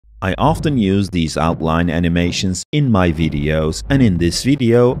I often use these outline animations in my videos, and in this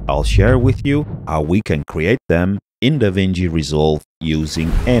video I'll share with you how we can create them in Davinci Resolve using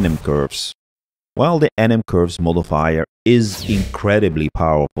Animcurves. While the Animcurves modifier is incredibly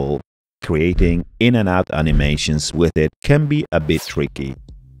powerful, creating in and out animations with it can be a bit tricky.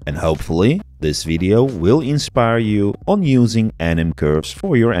 And hopefully this video will inspire you on using Animcurves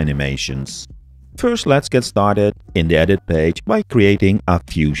for your animations. First, let's get started in the edit page by creating a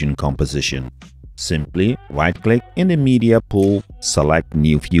fusion composition. Simply right-click in the media pool, select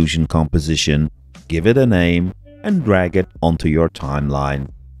new fusion composition, give it a name and drag it onto your timeline.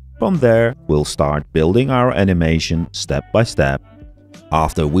 From there, we'll start building our animation step by step.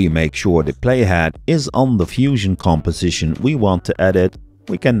 After we make sure the playhead is on the fusion composition we want to edit,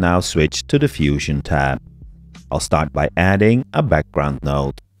 we can now switch to the Fusion tab. I'll start by adding a background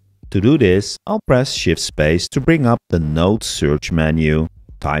node. To do this, I'll press Shift Space to bring up the node search menu,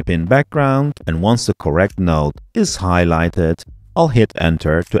 type in background, and once the correct node is highlighted, I'll hit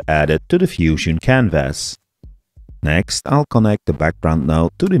Enter to add it to the Fusion canvas. Next, I'll connect the background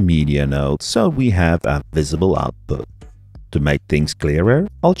node to the media node so we have a visible output. To make things clearer,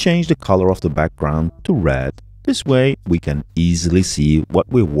 I'll change the color of the background to red. This way, we can easily see what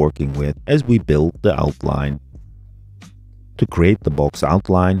we're working with as we build the outline. To create the box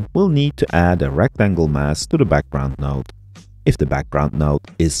outline, we'll need to add a rectangle mask to the background node. If the background node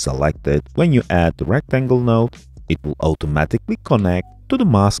is selected when you add the rectangle node, it will automatically connect to the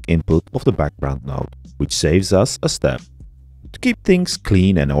mask input of the background node, which saves us a step. To keep things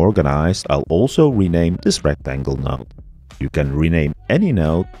clean and organized, I'll also rename this rectangle node. You can rename any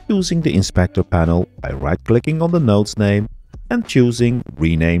node using the inspector panel by right-clicking on the node's name and choosing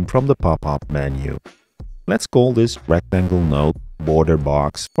Rename from the pop-up menu. Let's call this rectangle node border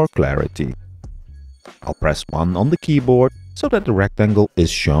box for clarity. I'll press 1 on the keyboard so that the rectangle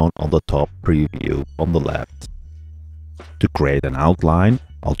is shown on the top preview on the left. To create an outline,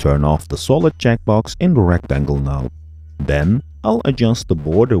 I'll turn off the solid checkbox in the rectangle node. Then I'll adjust the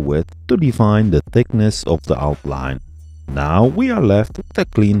border width to define the thickness of the outline. Now we are left with a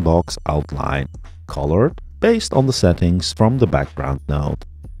clean box outline, colored based on the settings from the background node.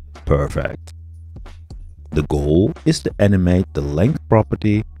 Perfect. The goal is to animate the length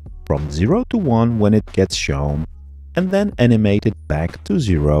property from 0 to 1 when it gets shown, and then animate it back to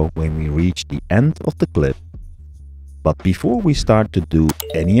 0 when we reach the end of the clip. But before we start to do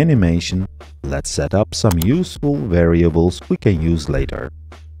any animation, let's set up some useful variables we can use later.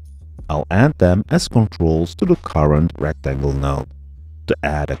 I'll add them as controls to the current rectangle node. To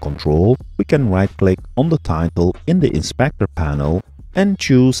add a control, we can right-click on the title in the inspector panel and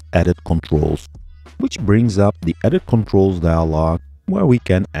choose Edit Controls, which brings up the Edit Controls dialog where we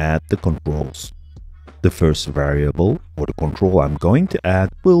can add the controls. The first variable or the control I'm going to add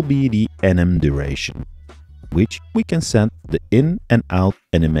will be the anim duration, which we can set the in and out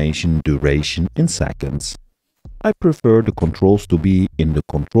animation duration in seconds. I prefer the controls to be in the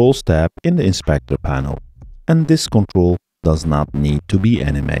Controls tab in the inspector panel, and this control does not need to be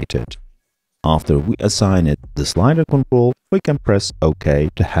animated. After we assign it the slider control, we can press OK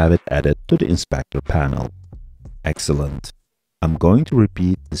to have it added to the inspector panel. Excellent. I'm going to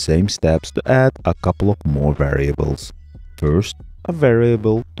repeat the same steps to add a couple of more variables. First, a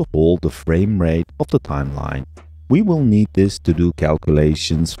variable to hold the frame rate of the timeline. We will need this to do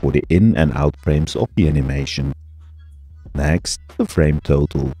calculations for the in and out frames of the animation. Next, the frame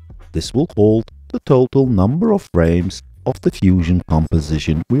total. This will hold the total number of frames of the fusion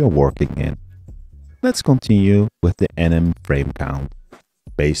composition we are working in. Let's continue with the anim frame count.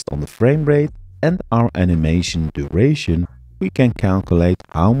 Based on the frame rate and our animation duration, we can calculate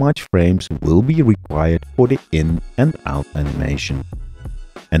how much frames will be required for the in and out animation.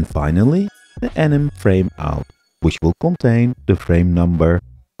 And finally, the anim frame out, which will contain the frame number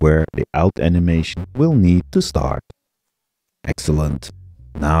where the out animation will need to start. Excellent.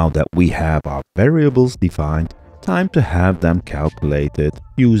 Now that we have our variables defined, time to have them calculated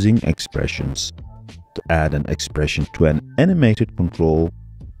using expressions. To add an expression to an animated control,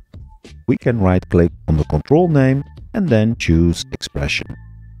 we can right-click on the control name and then choose Expression.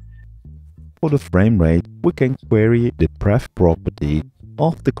 For the frame rate, we can query the pref property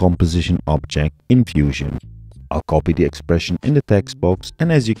of the composition object in Fusion. I'll copy the expression in the text box,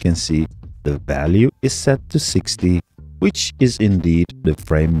 and as you can see, the value is set to 60, which is indeed the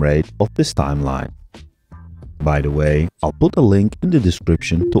frame rate of this timeline. By the way, I'll put a link in the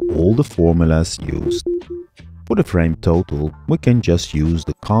description to all the formulas used. For the frame total, we can just use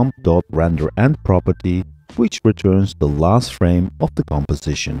the comp.renderEnd property, which returns the last frame of the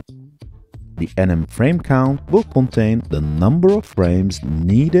composition. The anim frame count will contain the number of frames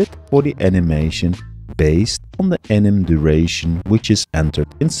needed for the animation based on the anim duration, which is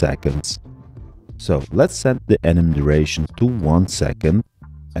entered in seconds. So let's set the anim duration to 1 second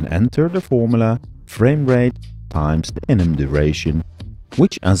and enter the formula frame rate times the anim duration,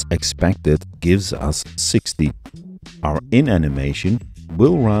 which as expected gives us 60. Our in animation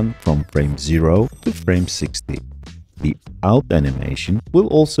will run from frame 0 to frame 60. The out animation will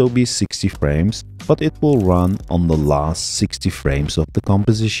also be 60 frames, but it will run on the last 60 frames of the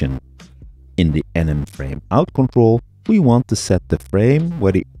composition. In the anim frame out control, we want to set the frame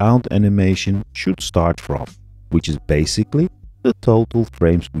where the out animation should start from, which is basically the total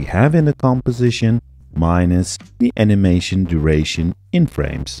frames we have in the composition minus the animation duration in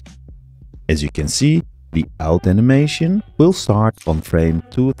frames. As you can see, the out animation will start on frame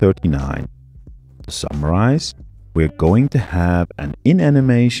 239. To summarize, we're going to have an in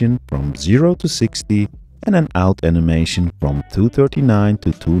animation from 0 to 60 and an out animation from 239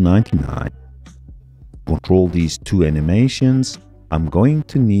 to 299. To control these two animations, I'm going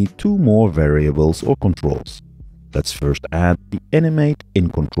to need two more variables or controls. Let's first add the animate in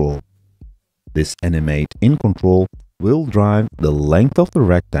control. This animate in control will drive the length of the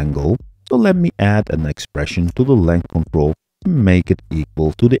rectangle, so let me add an expression to the length control to make it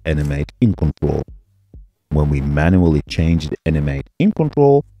equal to the animate in control. When we manually change the animate in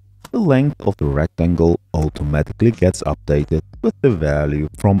control, the length of the rectangle automatically gets updated with the value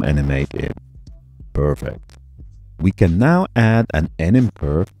from animate in. Perfect. We can now add an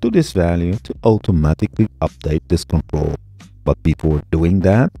Animcurve to this value to automatically update this control. But before doing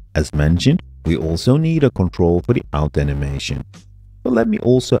that, as mentioned, we also need a control for the out animation. So let me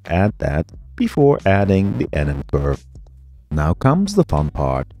also add that before adding the Animcurve. Now comes the fun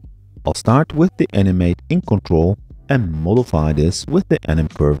part. I'll start with the animate in control and modify this with the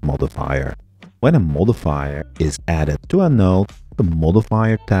Animcurve modifier. When a modifier is added to a node, the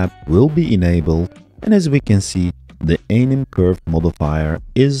modifier tab will be enabled, and as we can see, the Animcurve modifier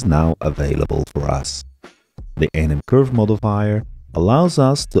is now available for us. The Animcurve modifier allows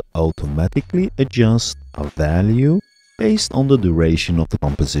us to automatically adjust a value based on the duration of the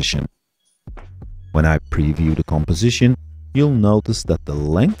composition. When I preview the composition, you'll notice that the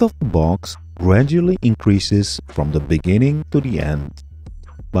length of the box gradually increases from the beginning to the end.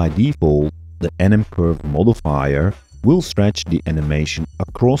 By default, the Animcurve modifier will stretch the animation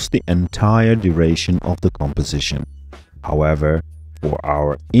across the entire duration of the composition. However, for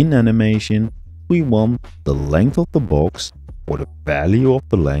our in animation, we want the length of the box or the value of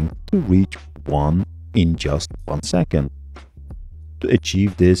the length to reach 1 in just 1 second. To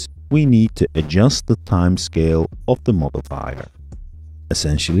achieve this, we need to adjust the time scale of the modifier.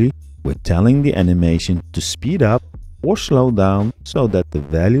 Essentially, we're telling the animation to speed up or slow down so that the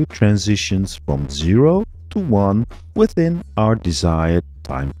value transitions from 0 to 1 within our desired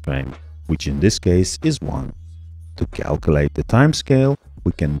time frame, which in this case is 1. To calculate the time scale,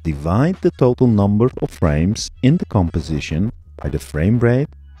 we can divide the total number of frames in the composition by the frame rate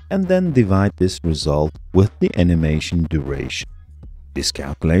and then divide this result with the animation duration. This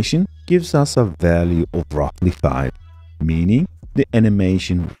calculation gives us a value of roughly 5, meaning the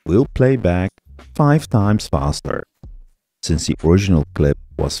animation will play back 5 times faster. Since the original clip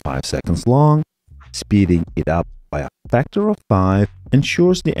was 5 seconds long, speeding it up by a factor of 5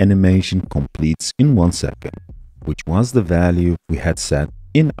 ensures the animation completes in 1 second, which was the value we had set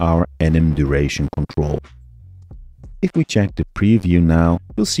in our anim duration control. If we check the preview now,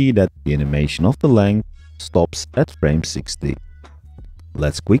 you'll see that the animation of the length stops at frame 60.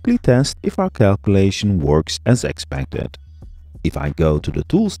 Let's quickly test if our calculation works as expected. If I go to the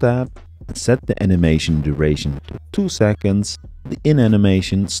Tools tab and set the animation duration to 2 seconds, the in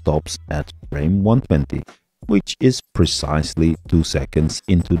animation stops at frame 120, which is precisely 2 seconds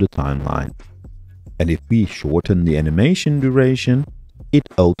into the timeline. And if we shorten the animation duration, it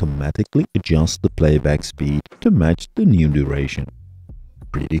automatically adjusts the playback speed to match the new duration.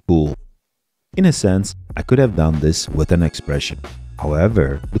 Pretty cool. In a sense, I could have done this with an expression.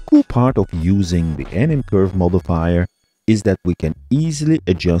 However, the cool part of using the Animcurve modifier is that we can easily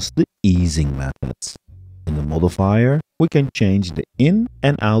adjust the easing methods. In the modifier, we can change the in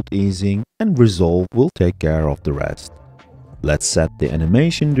and out easing, and Resolve will take care of the rest. Let's set the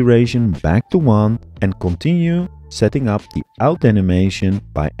animation duration back to 1 and continue setting up the out animation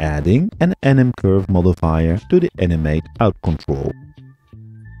by adding an Animcurve modifier to the animate out control.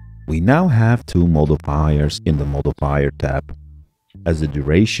 We now have 2 modifiers in the modifier tab. As the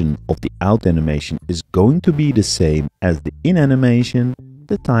duration of the out animation is going to be the same as the in animation,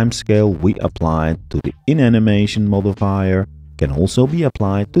 the timescale we applied to the in animation modifier can also be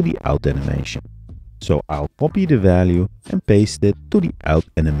applied to the out animation. So I'll copy the value and paste it to the out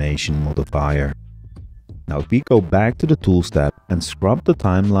animation modifier. Now if we go back to the Tools tab and scrub the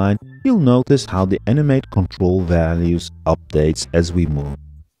timeline, you'll notice how the animate control values updates as we move.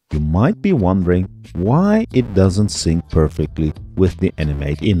 You might be wondering why it doesn't sync perfectly with the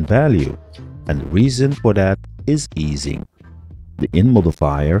animate in value. And the reason for that is easing. The in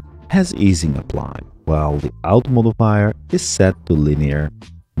modifier has easing applied, while the out modifier is set to linear,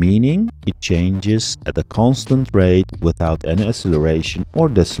 meaning it changes at a constant rate without any acceleration or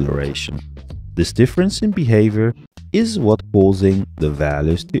deceleration. This difference in behavior is what causing the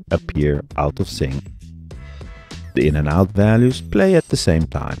values to appear out of sync. The in and out values play at the same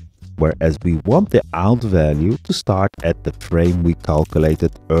time, whereas we want the out value to start at the frame we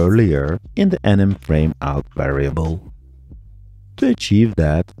calculated earlier in the anim frame out variable. To achieve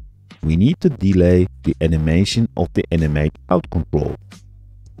that, we need to delay the animation of the animate out control.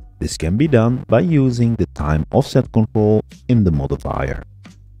 This can be done by using the time offset control in the modifier.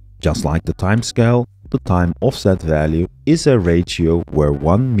 Just like the timescale, the time offset value is a ratio where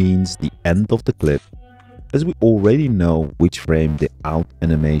 1 means the end of the clip. As we already know which frame the out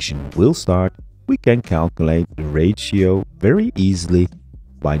animation will start, we can calculate the ratio very easily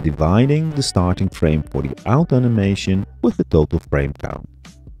by dividing the starting frame for the out animation with the total frame count.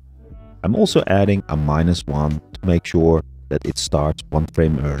 I'm also adding a -1 to make sure that it starts 1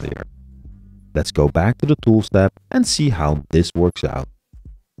 frame earlier. Let's go back to the Tools tab and see how this works out.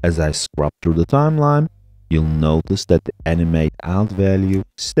 As I scrub through the timeline, you'll notice that the animate out value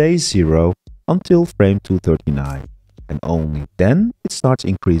stays 0 until frame 239, and only then it starts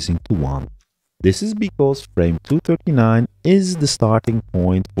increasing to 1. This is because frame 239 is the starting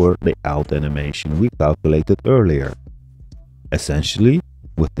point for the out animation we calculated earlier. Essentially,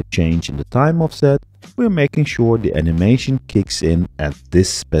 with the change in the time offset, we're making sure the animation kicks in at this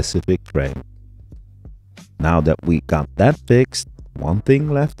specific frame. Now that we got that fixed, one thing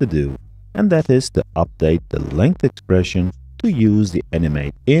left to do, and that is to update the length expression to use the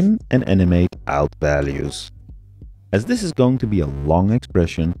animate in and animate out values. As this is going to be a long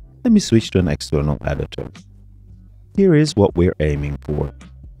expression, let me switch to an external editor. Here is what we're aiming for.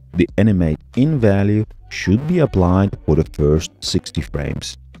 The animate in value should be applied for the first 60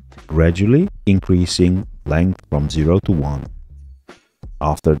 frames, gradually increasing length from 0 to 1.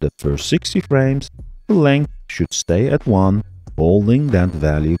 After the first 60 frames, the length should stay at 1, holding that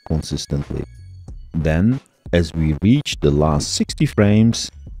value consistently. Then, as we reach the last 60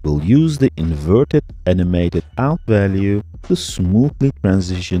 frames, we'll use the inverted animated out value to smoothly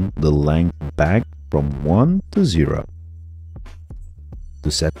transition the length back from 1 to 0.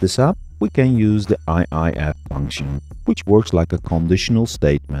 To set this up, we can use the IIF function, which works like a conditional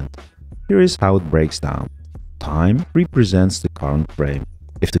statement. Here is how it breaks down. Time represents the current frame.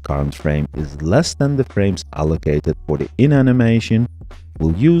 If the current frame is less than the frames allocated for the in animation,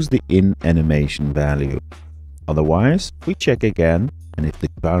 we'll use the in animation value. Otherwise, we check again, and if the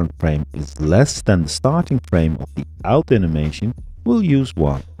current frame is less than the starting frame of the out animation, we'll use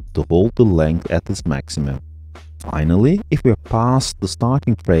 1 to hold the length at its maximum. Finally, if we're past the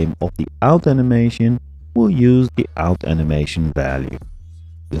starting frame of the out animation, we'll use the out animation value.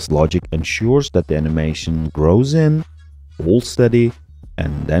 This logic ensures that the animation grows in, holds steady,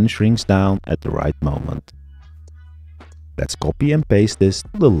 and then shrinks down at the right moment. Let's copy and paste this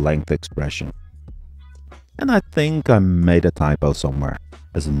to the length expression. And I think I made a typo somewhere,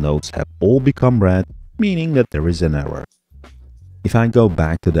 as the nodes have all become red, meaning that there is an error. If I go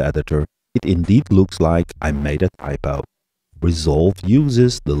back to the editor, it indeed looks like I made a typo. Resolve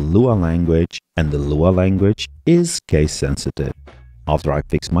uses the Lua language, and the Lua language is case sensitive. After I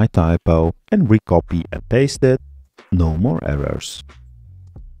fix my typo and recopy and paste it, no more errors.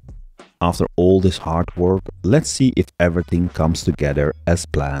 After all this hard work, let's see if everything comes together as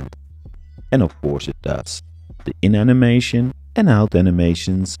planned. And of course it does. The in animation and out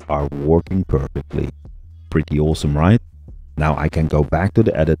animations are working perfectly. Pretty awesome, right? Now I can go back to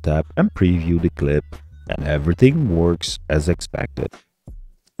the Edit tab and preview the clip, and everything works as expected.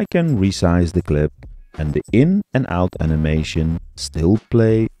 I can resize the clip, and the in and out animation still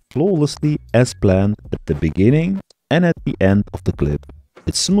play flawlessly as planned at the beginning and at the end of the clip.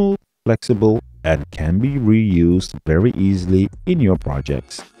 It's smooth, flexible, and can be reused very easily in your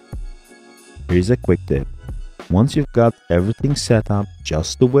projects. Here's a quick tip. Once you've got everything set up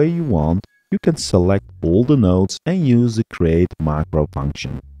just the way you want, you can select all the nodes and use the create macro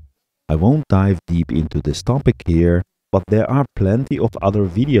function. I won't dive deep into this topic here, but there are plenty of other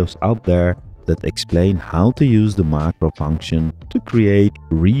videos out there that explain how to use the macro function to create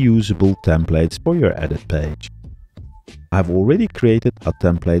reusable templates for your edit page. I've already created a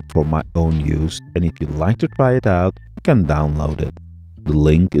template for my own use, and if you'd like to try it out, you can download it. The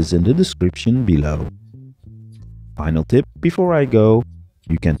link is in the description below. Final tip before I go,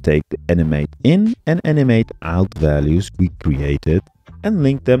 you can take the animate in and animate out values we created and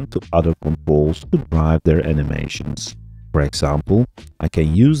link them to other controls to drive their animations. For example, I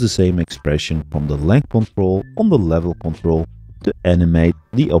can use the same expression from the length control on the level control to animate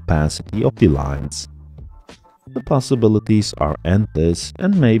the opacity of the lines. The possibilities are endless,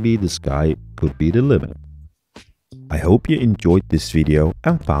 and maybe the sky could be the limit. I hope you enjoyed this video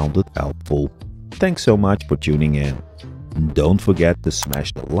and found it helpful. Thanks so much for tuning in. Don't forget to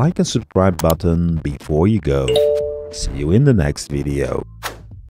smash the like and subscribe button before you go. See you in the next video.